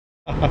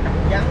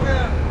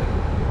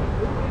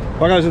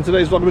Right guys, in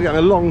today's vlog we're getting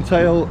a long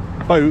tail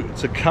boat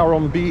to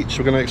Karon beach.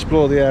 We're going to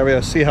explore the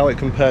area, see how it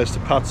compares to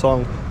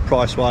Patong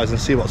price wise and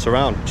see what's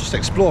around. Just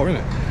explore,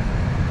 innit?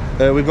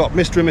 We've got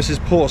Mr. and Mrs.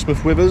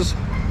 Portsmouth with us.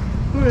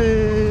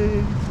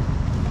 Whee!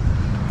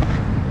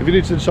 If you're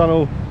new to the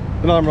channel,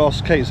 then I'm Ross,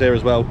 Kate's here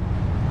as well.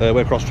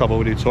 We're cross travel,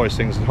 we do tourist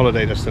things and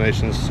holiday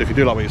destinations. So if you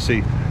do like what you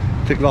see,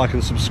 click like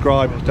and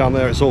subscribe down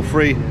there, it's all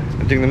free,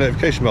 and ding the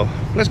notification bell.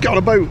 Let's get on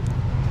a boat!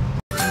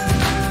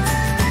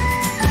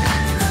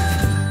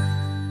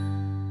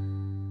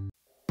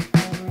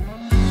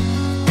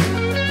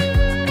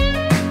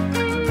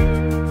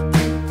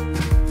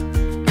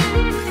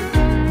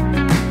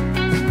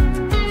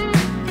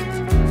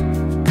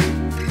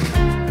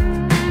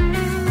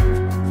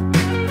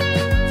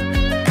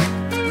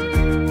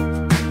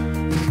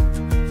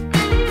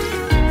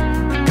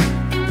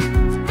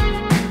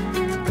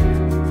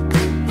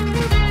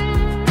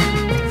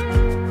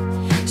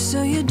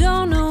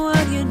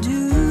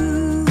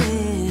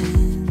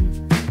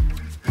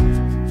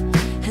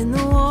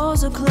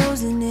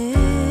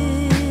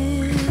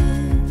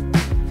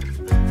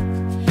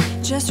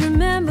 Just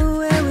remember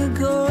where we're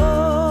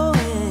going,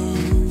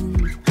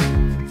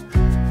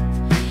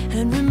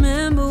 and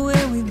remember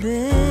where we've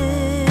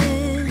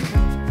been.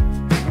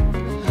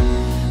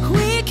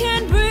 We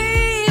can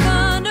breathe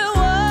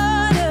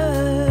underwater,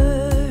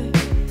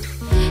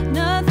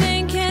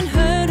 nothing can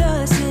hurt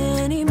us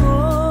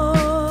anymore.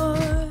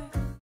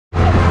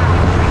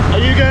 Are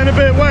you getting a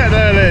bit wet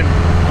there, Lynn?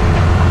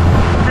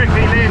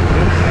 Strictly Lynn.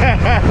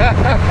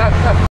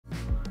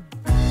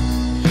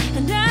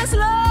 And as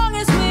long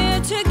as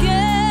we're together,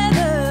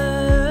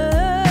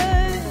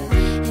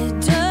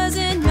 it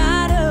doesn't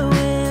matter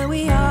where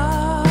we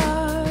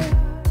are,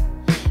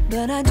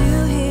 but I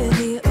do hear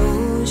the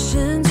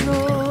oceans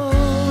roar.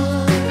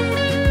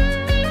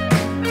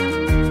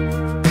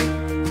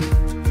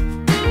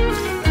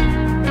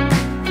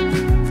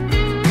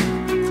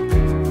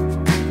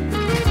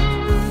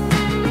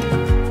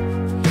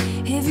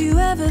 If you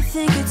ever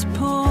think it's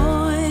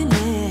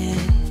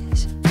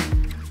pointless,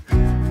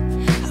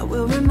 I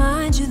will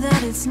remind you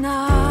that it's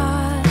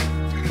not,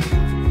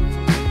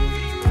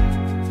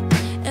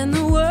 and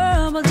the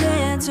world will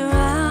dance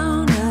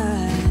around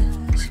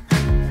us.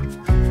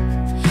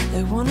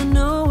 They want to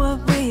know what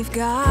we've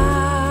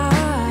got.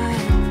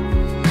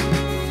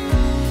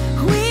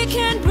 We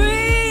can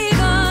breathe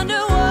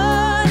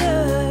underwater,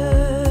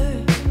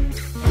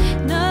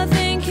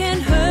 nothing can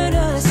hurt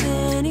us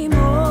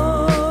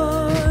anymore.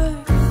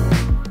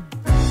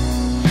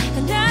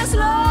 And as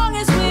long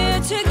as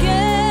we're together,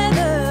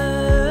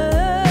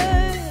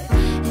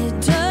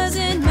 it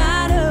doesn't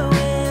matter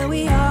where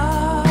we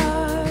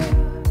are,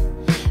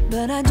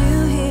 but I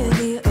do hear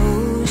the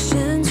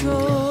oceans roar.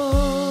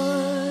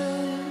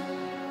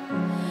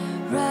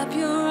 Wrap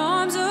your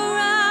arms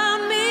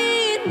around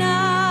me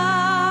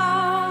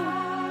now.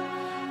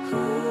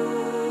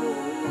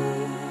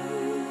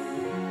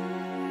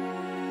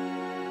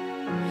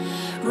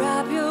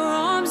 Wrap your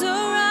arms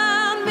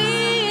around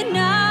me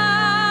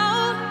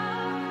now.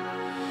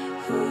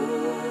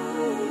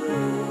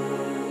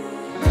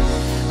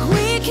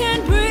 We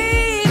can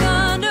breathe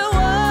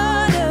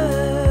underwater,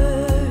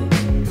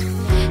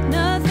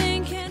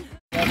 nothing can.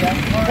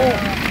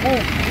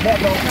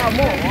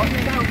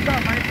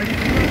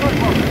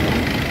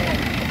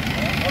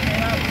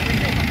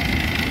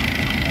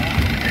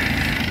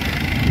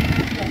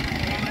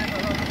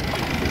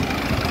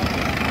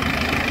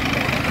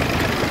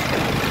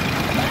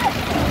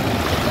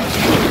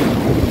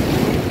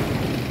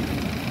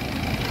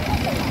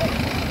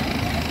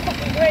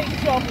 Great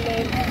job,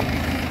 Lynn.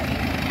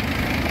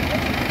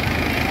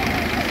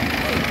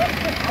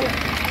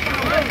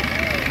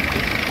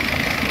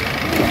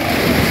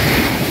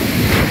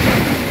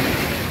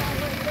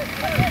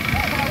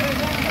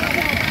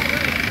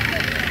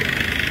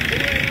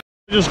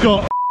 Just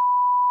got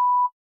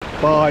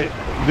by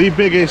the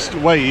biggest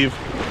wave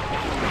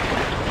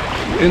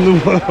in the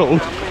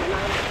world.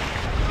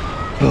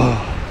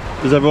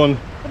 Is everyone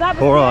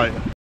all right?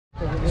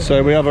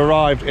 So we have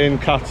arrived in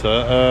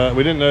Qatar.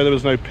 We didn't know there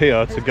was no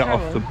pier to get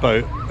off the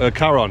boat.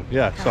 Karon,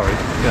 yeah, sorry.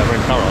 Yeah, we're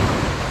in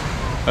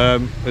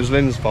Karon. It was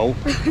Lynn's fault.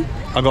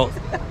 I got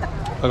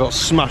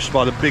smashed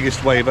by the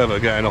biggest wave ever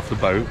getting off the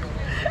boat.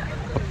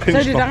 I pinched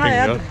my finger. I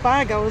had the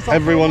bag. I was like,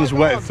 everyone's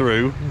wet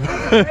through.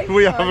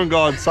 We haven't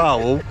got a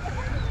towel.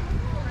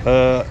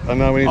 And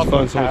now we need to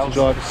find somewhere to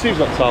dry. Steve's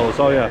got towels,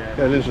 oh yeah.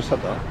 Yeah, Lynn's just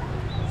said that.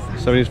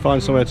 So we need to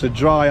find somewhere to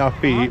dry our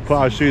feet, put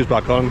our shoes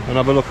back on and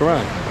have a look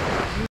around.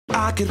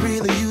 I could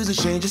really use a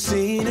change of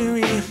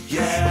scenery.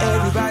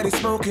 Yeah. Everybody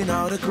smoking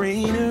all the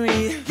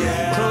greenery.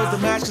 Yeah. Close the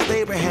match 'cause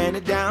they were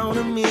handed down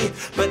to me.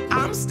 But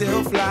I'm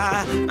still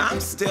fly,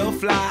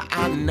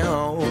 I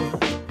know.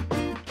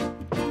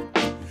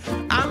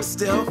 I'm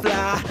still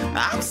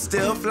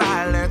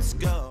fly, let's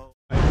go.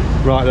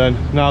 Right then,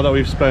 now that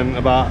we've spent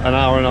about an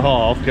hour and a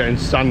half getting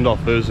sand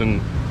offers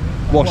and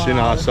washing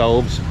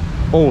ourselves,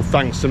 all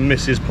thanks to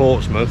Mrs.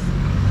 Portsmouth.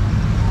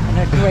 And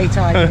a great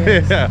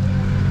idea. Yeah.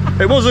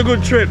 It was a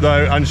good trip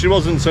though, and she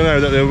wasn't to know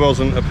that there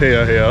wasn't a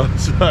pier here,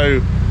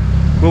 so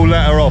we'll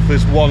let her off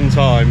this one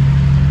time.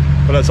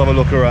 But let's have a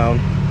look around.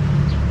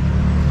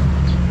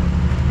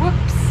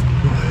 Whoops.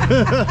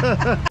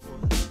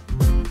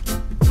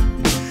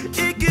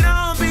 It could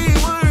all be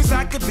worse.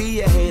 I could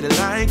be a hater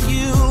like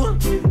you.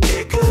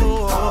 It could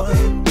all be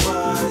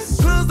worse.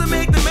 Pills to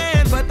make the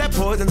man, but that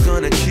poison's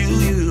gonna chew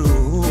you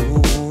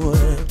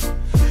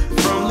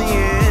from the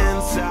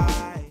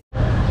inside.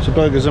 So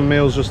burgers and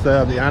meals just there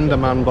at the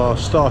Andaman bar,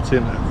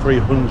 starting at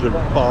 300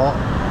 baht.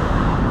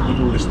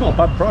 It's not a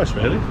bad price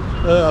really.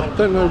 I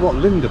don't know what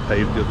Linda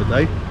paid the other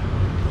day.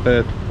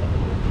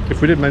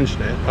 If we did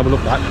mention it, have a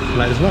look back and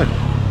let us know.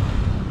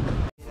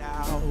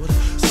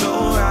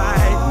 So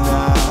right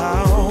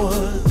now,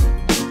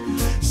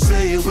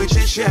 say it with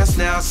your chest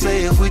now,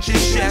 say it with your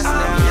chest now.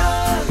 I'm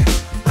young,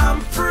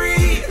 I'm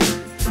free,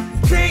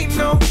 can't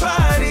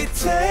nobody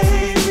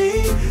take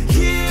me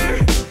here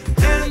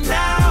and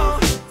now.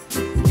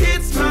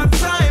 It's my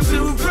time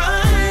to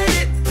run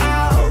it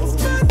out.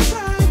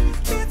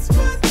 It's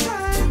my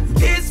time,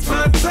 it's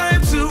my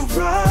time to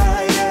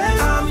ride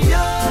it. I'm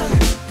young,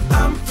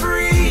 I'm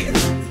free,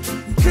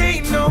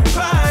 can't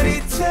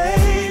nobody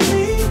take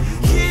me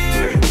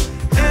here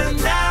and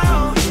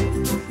now.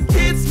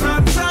 It's my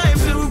time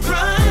to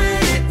run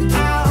it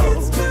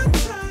out.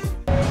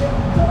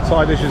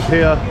 Thai dishes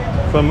here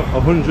from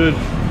 100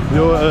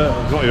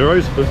 not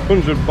euros, but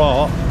 100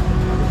 baht.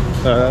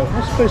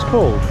 What's the place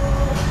called?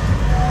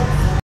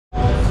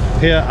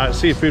 Here at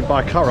Seafood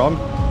by Karon,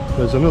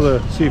 there's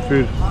another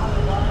seafood,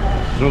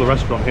 another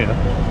restaurant here.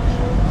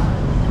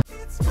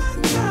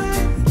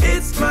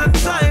 It's my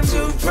time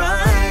to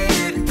ride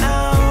it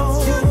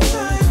out.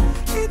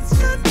 It's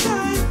your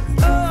time.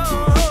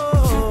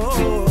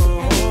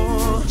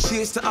 Oh,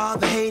 cheers to all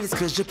the haters,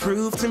 cause you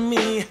proved to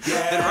me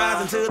that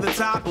rising to the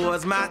top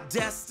was my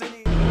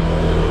destiny.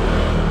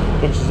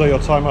 Looks as though your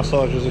Thai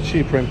massages are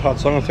cheaper in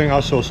Patong. I think I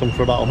saw some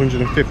for about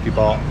 150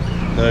 baht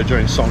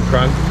during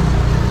Songkran.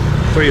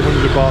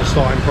 300 baht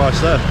starting price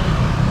there.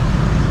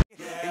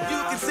 And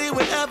you can see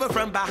whatever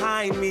from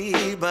behind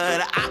me,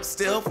 but I'm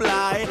still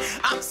fly,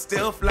 I'm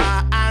still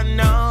fly, I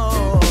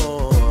know.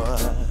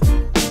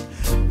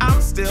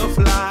 I'm still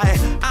fly,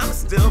 I'm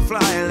still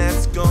fly,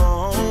 let's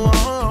go.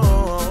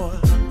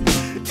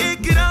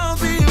 It could all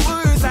be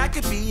worse, I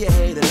could be a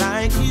hater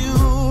like you.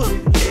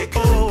 It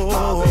could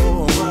all be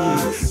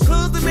worse.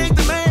 Clothes to make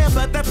the man,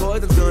 but that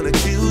poison's gonna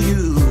kill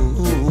you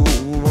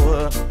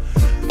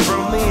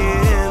from the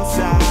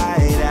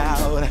inside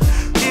out.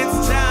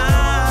 It's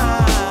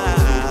time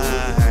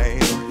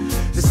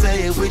to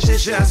say it with your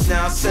chest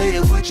now, say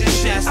it with your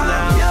chest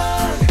now. I'm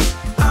young,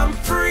 I'm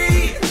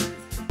free.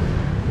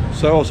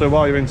 So also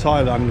while you're in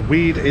Thailand,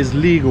 weed is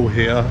legal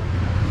here.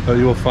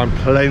 You will find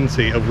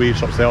plenty of weed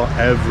shops, they are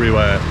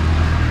everywhere.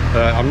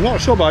 I'm not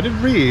sure, but I did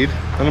read,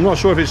 and I'm not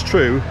sure if it's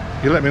true,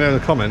 you let me know in the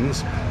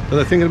comments, that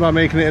they're thinking about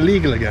making it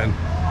illegal again.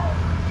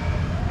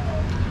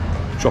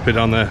 Drop it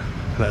down there,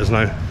 let us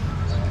know.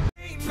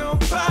 Ain't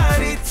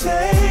nobody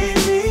take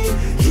me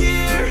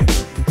here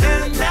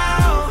and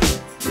now.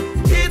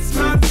 It's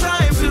my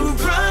time to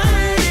run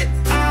it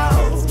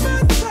out. It's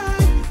my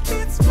time,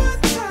 it's my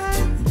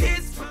time,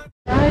 it's my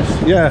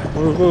time. Yeah,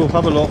 we'll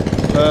have a look.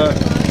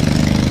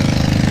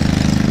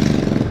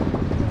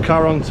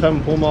 Karon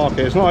Temple Market.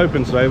 It's not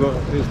open today, but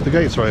the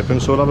gates are open,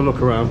 so we'll have a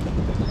look around.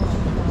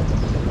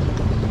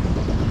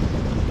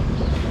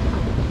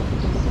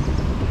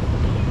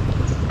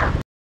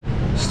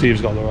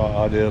 Steve's got the right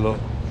idea, look.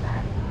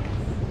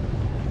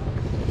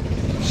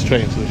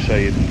 Straight into the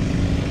shade.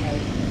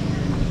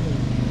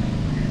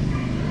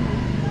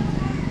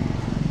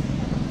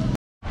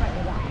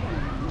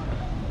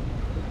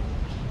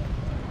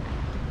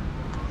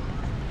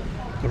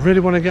 I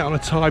really want to get on a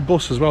Thai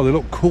bus as well, they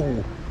look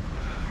cool.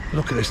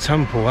 Look at this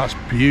temple, that's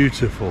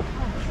beautiful.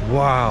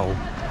 Wow.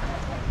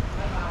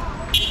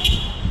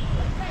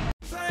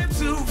 Time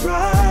to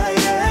ride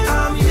it.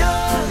 I'm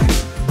young,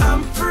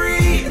 I'm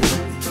free,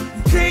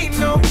 can't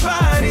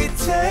nobody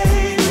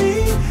take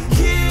me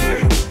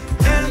here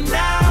and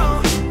now.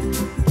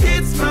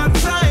 It's my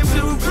time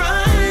to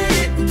run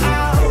it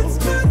out. It's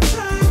my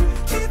time,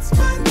 it's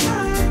my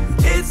time,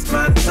 it's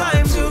my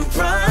time to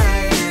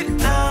ride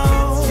it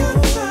out.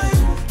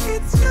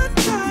 It's your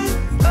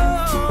time,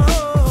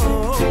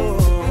 oh,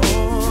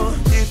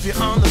 if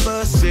you're on the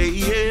bus, say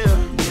yeah.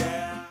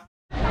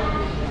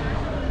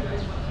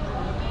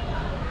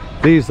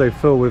 These they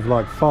fill with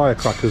like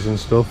firecrackers and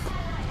stuff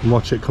and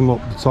watch it come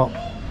up the top.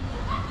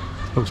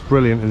 Looks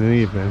brilliant in the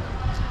evening.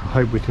 I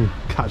hope we can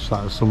catch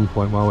that at some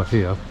point while we're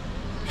here.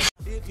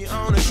 If you're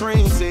on a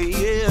train, say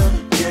yeah.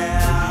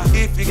 Yeah.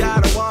 If you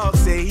gotta walk,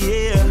 say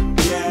yeah.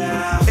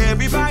 Yeah.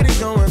 Everybody's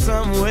going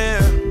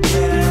somewhere.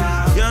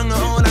 Yeah. Young or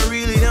old, I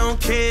really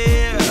don't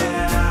care.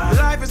 Yeah.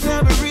 Life has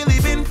never really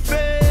been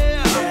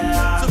fair.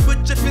 Yeah. So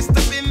put your fist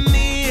up in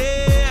the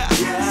air.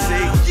 Yeah.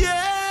 Say yeah.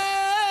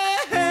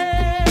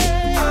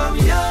 I'm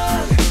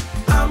young,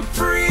 I'm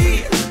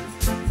free,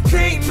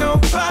 can't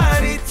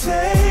nobody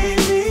take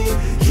me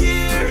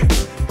here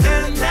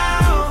and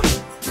now.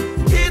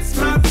 It's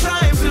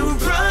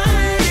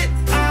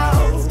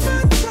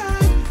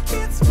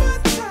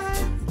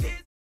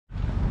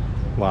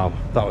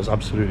that was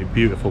absolutely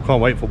beautiful.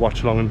 Can't wait for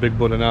watch along in Big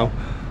Buddha now.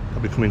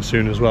 That'll be coming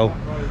soon as well.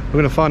 We're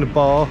going to find a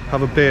bar,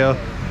 have a beer,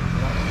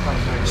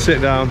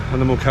 sit down,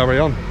 and then we'll carry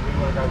on. You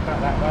want to go back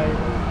that way or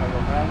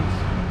over rounds?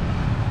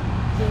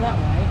 Do that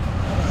way.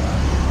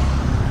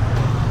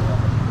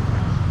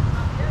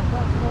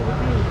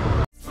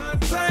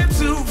 Time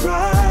to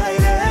ride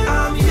it.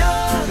 I'm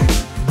young,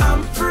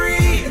 I'm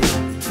free.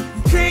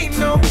 Can't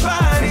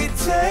nobody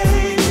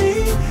take me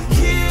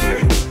here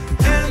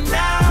and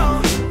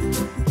now.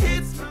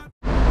 It's my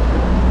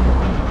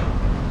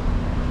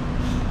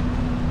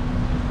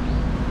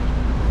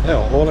They're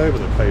all over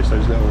the place,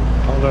 those little,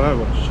 I don't know,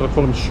 what should I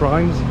call them,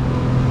 shrines?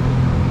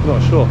 I'm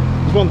not sure.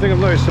 There's one thing I've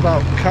noticed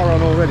about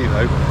Karon already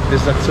though,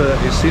 is that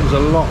it seems a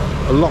lot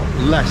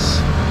less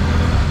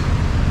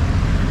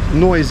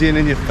noisy and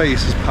in your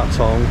face as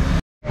Patong.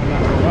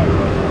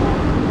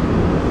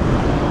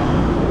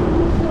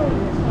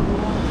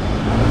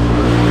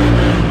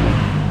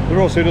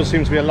 There also does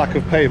seem to be a lack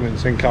of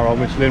pavements in Karon,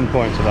 which Lynn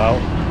pointed out.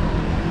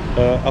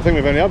 I think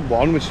we've only had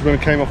one, which is when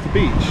we came off the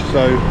beach,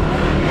 so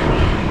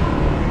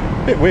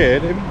a bit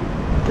weird.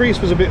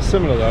 Greece was a bit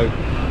similar though.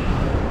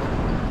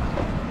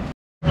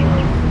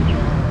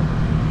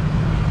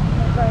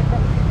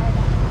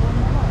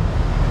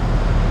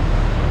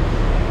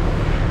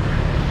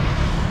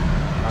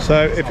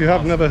 So if you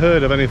have never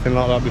heard of anything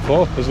like that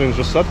before, as Lynn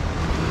just said,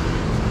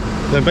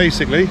 then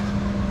basically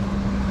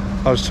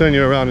I'll just turn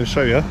you around and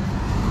show you.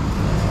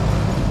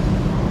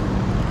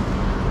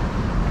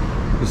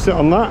 You sit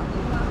on that,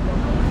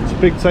 it's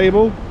a big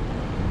table,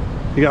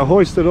 you get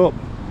hoisted up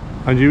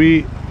and you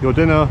eat your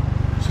dinner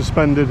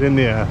suspended in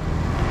the air.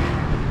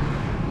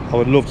 I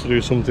would love to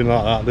do something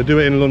like that. They do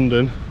it in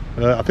London.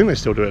 I think they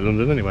still do it in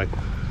London anyway,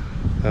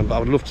 but I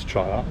would love to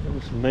try that. It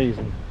looks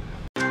amazing.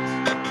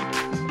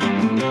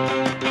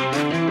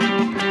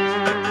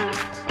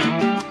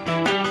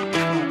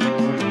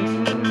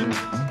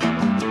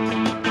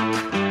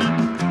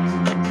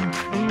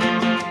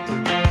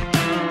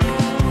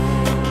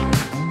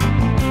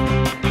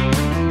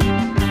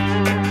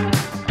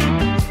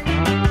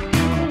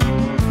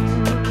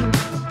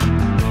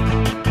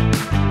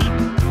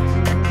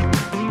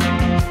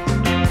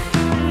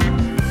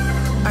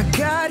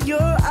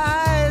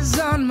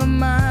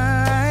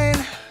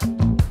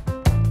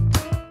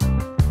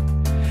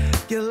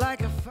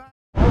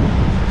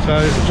 So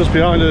just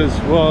behind us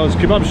was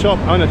kebab shop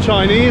and a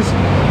Chinese,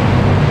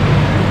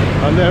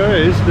 and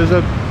there's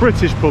a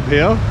British pub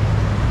here,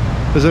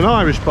 there's an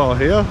Irish bar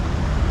here.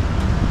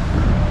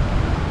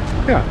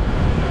 Yeah,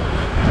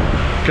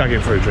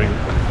 gagging for a drink.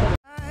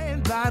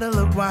 Bottle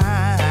of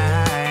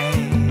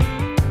wine.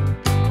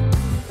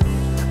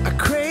 I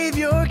crave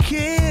your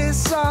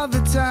kiss all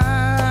the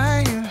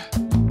time,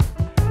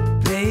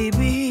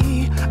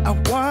 baby. I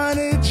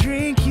wanna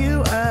drink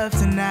you up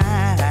tonight.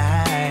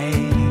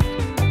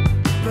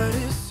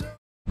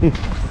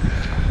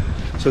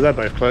 So they're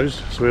both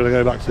closed, so we're going to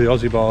go back to the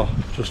Ozzie bar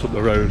just up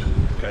the road,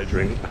 get a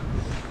drink.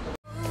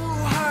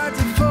 Hard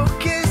to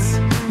focus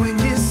when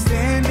you're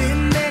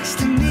standing next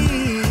to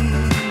me.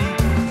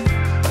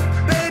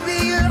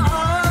 Baby, you're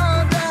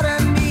all that I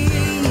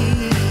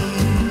need.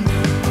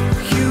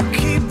 You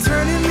keep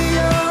turning me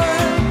on.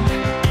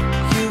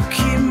 You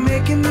keep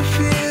making me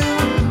feel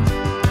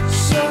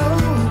so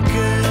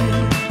good.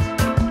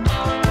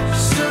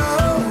 So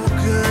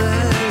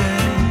good.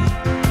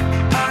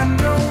 I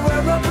know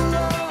where I belong.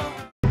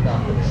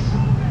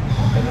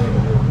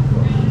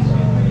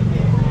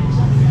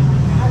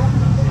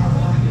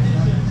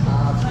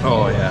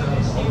 Oh yeah,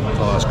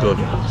 oh that's good.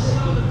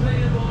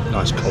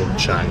 Nice cold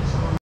chang.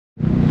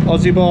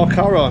 Ozzie bar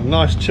Karon,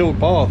 nice chilled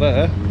bar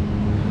there.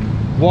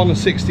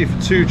 $1.60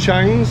 for 2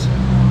 changs.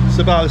 It's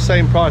about the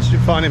same price you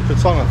find in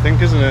Patong, I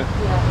think, isn't it?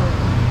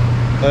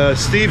 Yeah.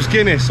 Steve's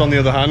Guinness on the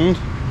other hand.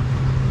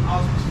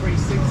 Ours was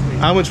 360.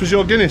 How much was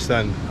your Guinness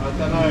then? I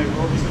don't know,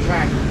 what was the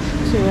track?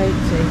 280.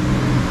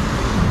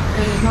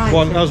 It was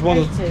 90. That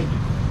was 80.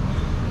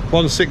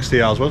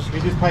 160 ours was.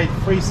 We just paid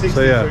 360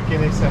 So, yeah. for a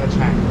Guinness and a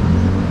track.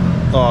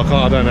 Oh,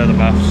 I don't know the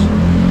maths.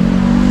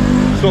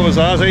 So what was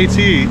ours? 80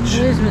 each?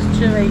 His was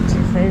 280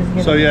 for his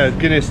Guinness. So yeah,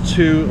 Guinness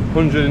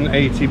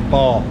 280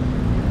 bar.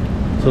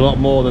 It's a lot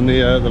more than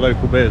the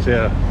local beers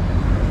here.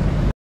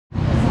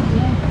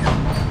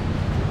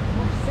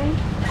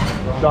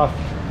 Draft.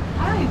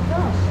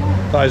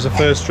 That is the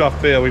first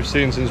draft beer we've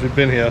seen since we've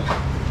been here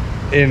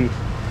in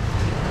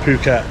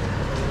Phuket.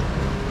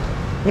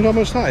 I wonder how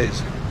much that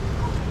is.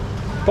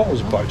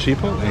 Bottles are quite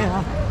cheap, aren't they?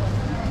 Yeah.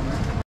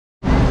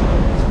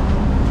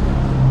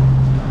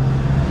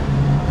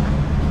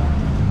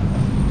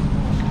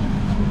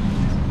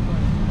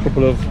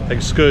 Couple of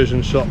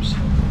excursion shops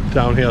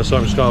down here, so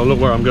I'm just going to look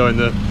where I'm going.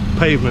 The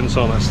pavements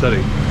aren't that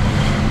steady.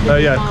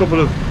 Yeah, a couple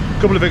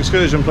of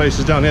excursion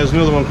places down here. There's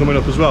another one coming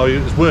up as well.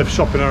 It's worth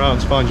shopping around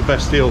to find your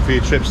best deal for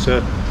your trips to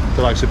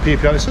the likes of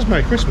PPR. It says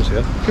Merry Christmas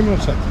here. Give me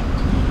one sec.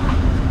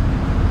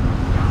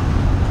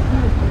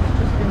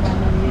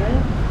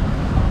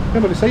 Yeah,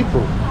 but it's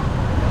April.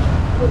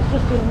 Well, it's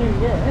just been New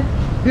Year.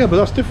 Yeah, but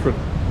that's different.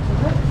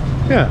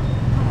 Yeah.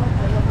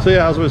 So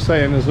yeah, as I was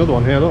saying, there's another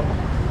one here, look.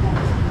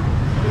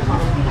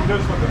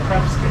 looks like a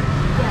crab skin.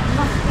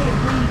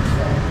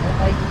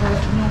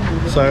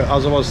 So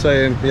as I was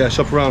saying, yeah,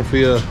 shop around for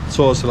your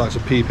tours to like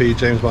PP,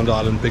 James Bond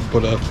Island, Big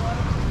Buddha,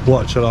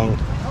 watch along.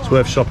 It's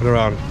worth shopping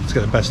around to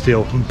get the best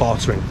deal, and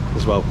bartering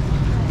as well.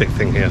 Big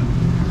thing here.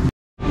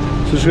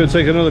 So just going to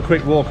take another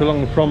quick walk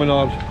along the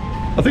promenade.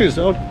 I think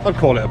I'd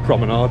call it a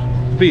promenade.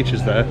 The beach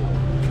is there.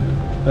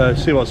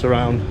 See what's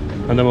around,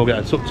 and then we'll get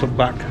a tuk-tuk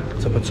back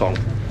to Patong.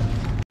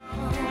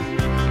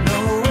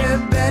 Nowhere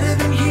better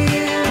than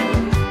here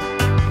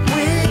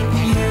with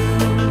you.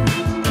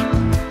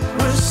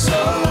 We're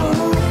so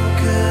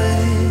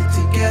good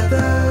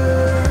together.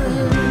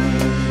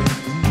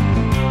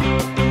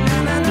 Na,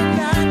 na,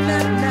 na, na,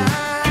 na.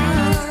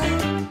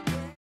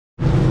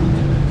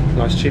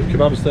 Nice cheap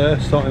kebabs there,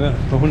 starting at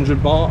 100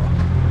 baht,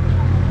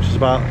 which is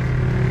about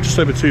just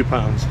over £2.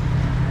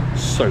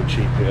 So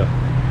cheap here.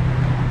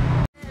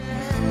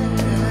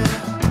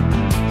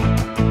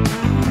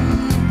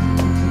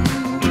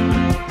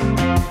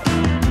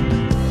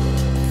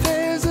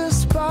 There's a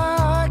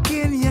spark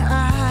in your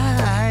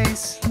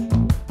eyes,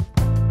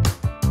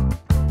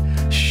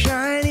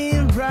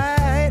 shining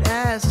bright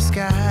as the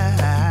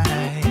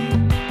sky.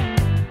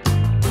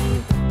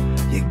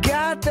 You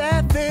got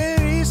that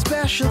very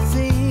special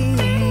thing.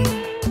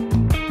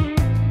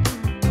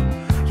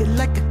 You're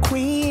like a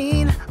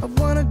queen, I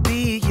wanna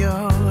be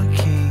your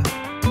king.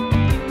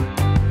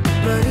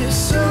 But it's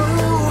so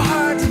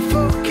hard to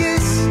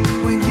focus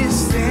when you're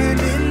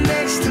standing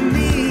next to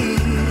me.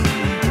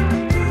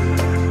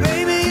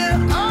 Baby,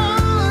 you're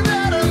all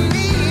that I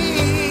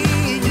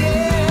need,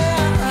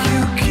 yeah.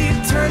 You keep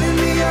turning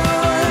me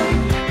on,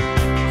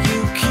 you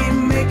keep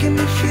making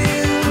me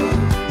feel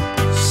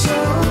so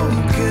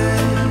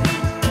good,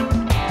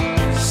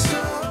 so.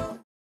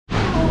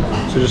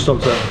 So just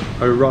stopped at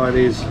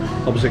O'Reilly's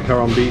opposite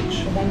Karon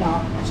Beach.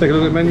 Take a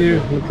look at the menu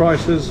and the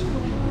prices.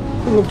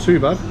 Doesn't look too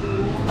bad.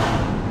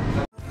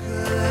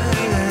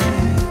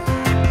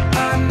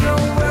 I know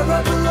where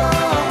I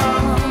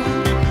belong.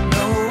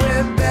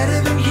 Nowhere better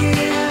than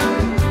here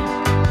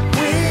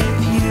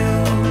with you.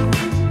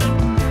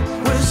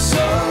 We're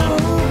so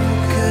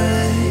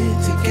good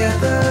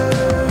together.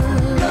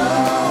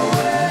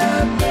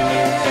 Nowhere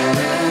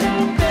better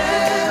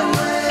than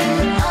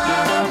when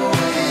I'm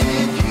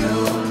with you.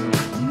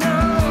 No,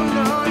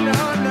 no, no,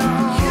 no.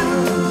 You,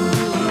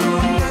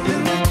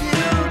 nothing like you,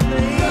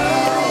 baby.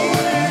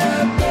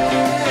 Nowhere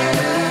better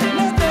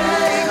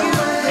than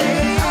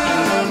when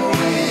I'm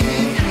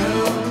with you.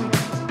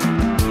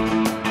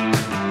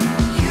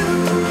 You,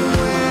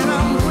 when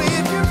I'm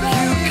with you,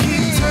 baby. You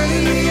keep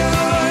turning me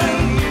on.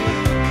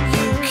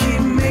 You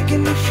keep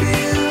making me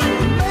feel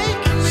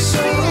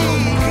so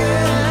good,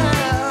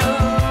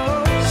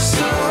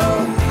 so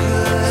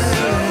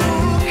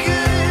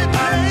good. I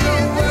know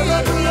where I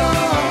belong.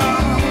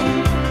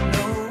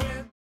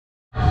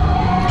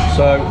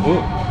 So,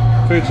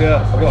 food's here.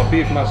 I've got a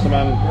beef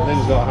masterman.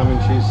 Lynn's got a ham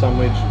and cheese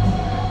sandwich.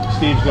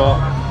 Steve's got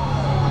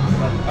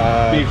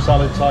beef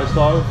salad Thai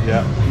style.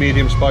 Yeah.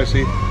 Medium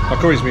spicy. My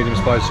curry's medium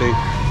spicy.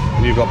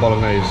 And you've got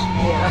bolognese.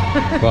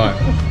 Yeah. Right.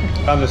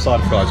 And the side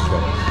of fries as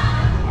well.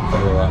 So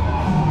we're all right.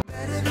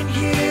 Better than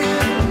here,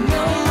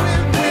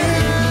 nowhere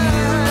better.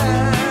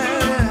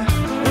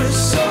 We're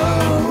so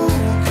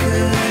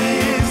good.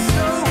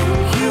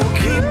 You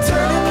keep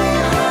turning me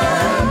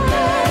on.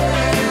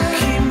 You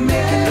keep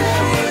making me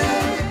feel.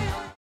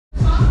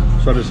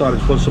 So I decided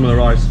to put some of the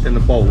rice in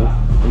the bowl.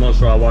 I'm not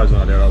sure how wise an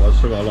idea that was.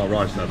 Still got a lot of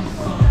rice there.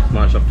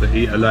 Might just have to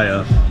eat a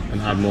layer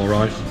and add more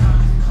rice.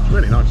 It's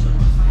really nice though.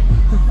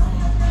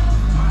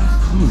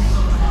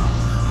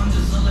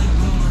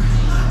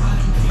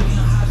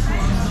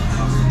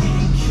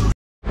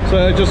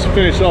 So just to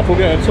finish off, we'll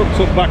get a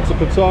tuk-tuk back to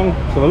Patong.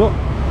 Let's have a look.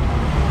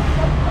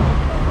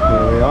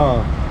 There we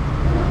are.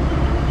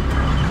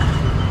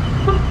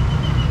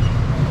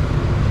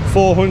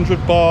 400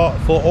 baht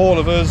for all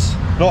of us,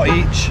 not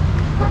each.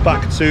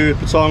 Back to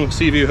Patong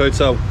Seaview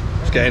Hotel.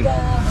 Let's get in.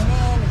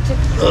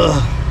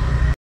 Ugh.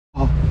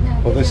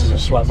 Well, this is a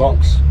sweat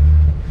box.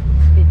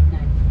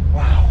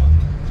 Wow.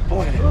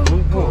 Boiling.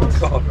 Oh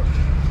god.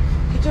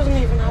 He doesn't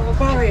even have a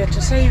barrier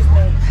to save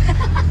me.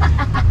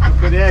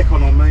 Put the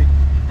aircon on, mate.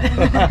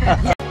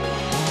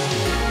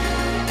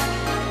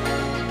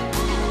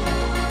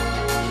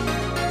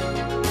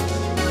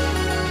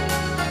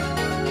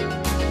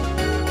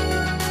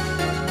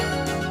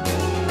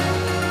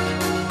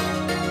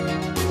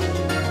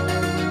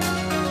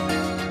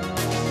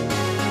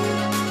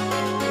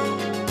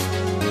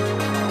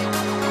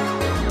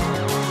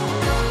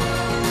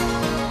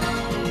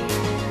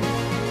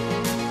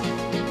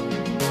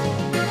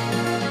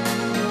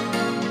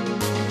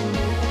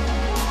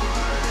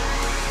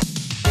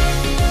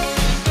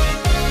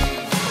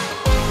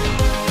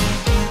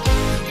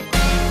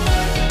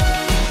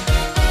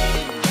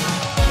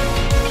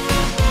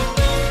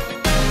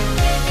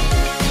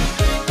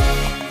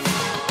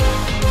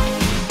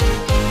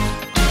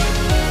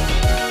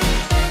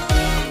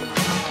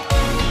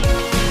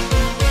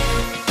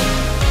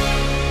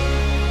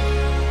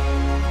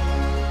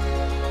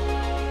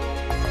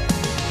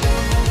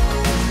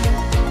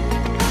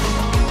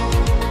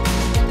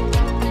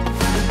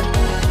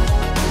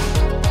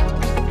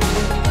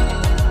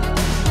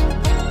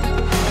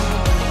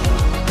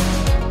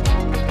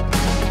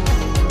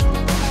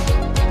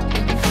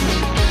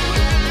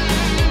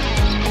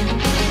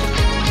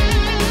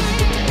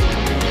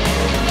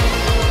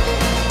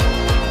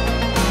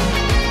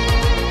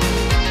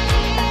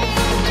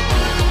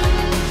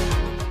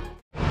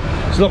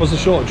 So that was a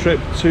short trip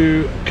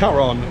to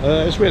Karon.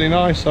 It's really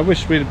nice. I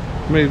wish we'd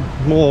made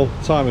more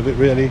time of it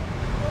really,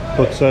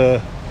 but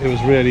it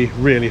was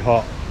really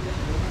hot,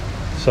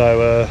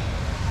 so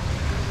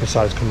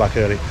decided to come back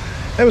early.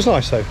 It was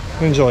nice though,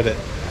 I enjoyed it.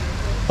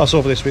 That's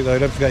all for this week though.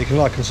 Don't forget you can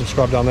like and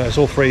subscribe down there, it's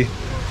all free.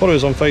 Follow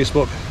us on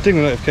Facebook, ding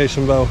the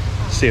notification bell.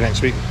 See you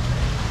next week.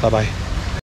 Bye bye.